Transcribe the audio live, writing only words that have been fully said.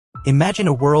Imagine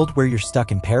a world where you're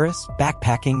stuck in Paris,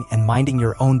 backpacking and minding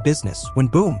your own business when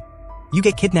boom, you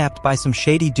get kidnapped by some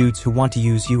shady dudes who want to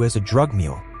use you as a drug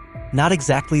mule. Not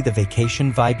exactly the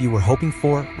vacation vibe you were hoping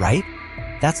for, right?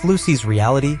 That's Lucy's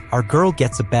reality. Our girl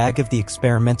gets a bag of the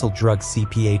experimental drug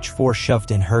CPH4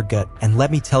 shoved in her gut, and let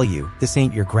me tell you, this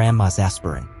ain't your grandma's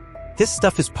aspirin. This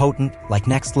stuff is potent, like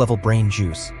next-level brain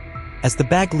juice. As the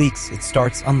bag leaks, it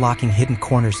starts unlocking hidden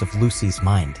corners of Lucy's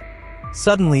mind.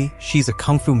 Suddenly, she's a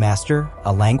kung fu master,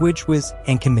 a language whiz,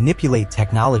 and can manipulate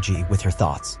technology with her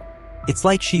thoughts. It's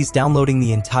like she's downloading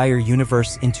the entire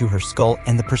universe into her skull,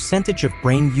 and the percentage of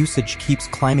brain usage keeps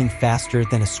climbing faster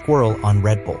than a squirrel on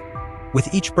Red Bull.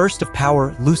 With each burst of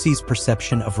power, Lucy's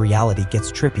perception of reality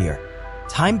gets trippier.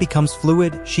 Time becomes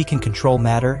fluid, she can control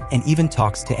matter, and even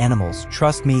talks to animals.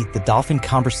 Trust me, the dolphin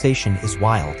conversation is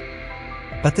wild.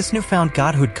 But this newfound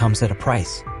godhood comes at a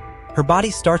price. Her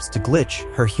body starts to glitch,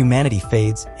 her humanity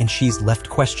fades, and she's left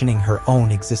questioning her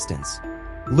own existence.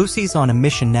 Lucy's on a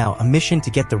mission now, a mission to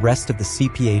get the rest of the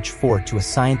CPH4 to a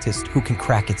scientist who can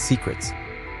crack its secrets.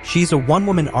 She's a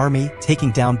one-woman army,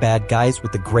 taking down bad guys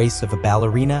with the grace of a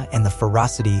ballerina and the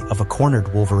ferocity of a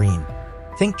cornered Wolverine.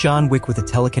 Think John Wick with a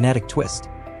telekinetic twist.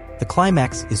 The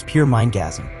climax is pure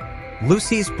mindgasm.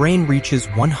 Lucy's brain reaches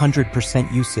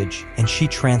 100% usage, and she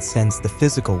transcends the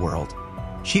physical world.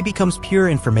 She becomes pure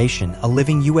information, a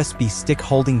living USB stick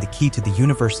holding the key to the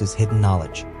universe's hidden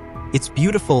knowledge. It's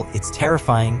beautiful, it's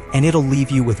terrifying, and it'll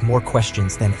leave you with more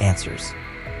questions than answers.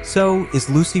 So, is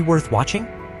Lucy worth watching?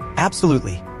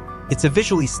 Absolutely. It's a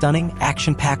visually stunning,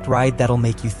 action-packed ride that'll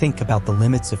make you think about the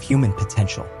limits of human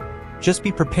potential. Just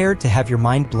be prepared to have your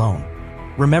mind blown.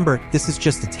 Remember, this is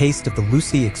just a taste of the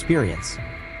Lucy experience.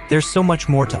 There's so much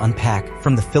more to unpack,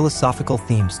 from the philosophical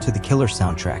themes to the killer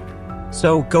soundtrack.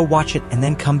 So go watch it and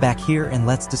then come back here and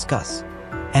let's discuss.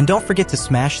 And don't forget to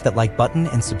smash that like button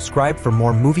and subscribe for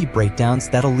more movie breakdowns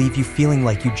that'll leave you feeling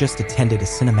like you just attended a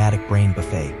cinematic brain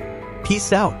buffet.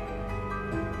 Peace out.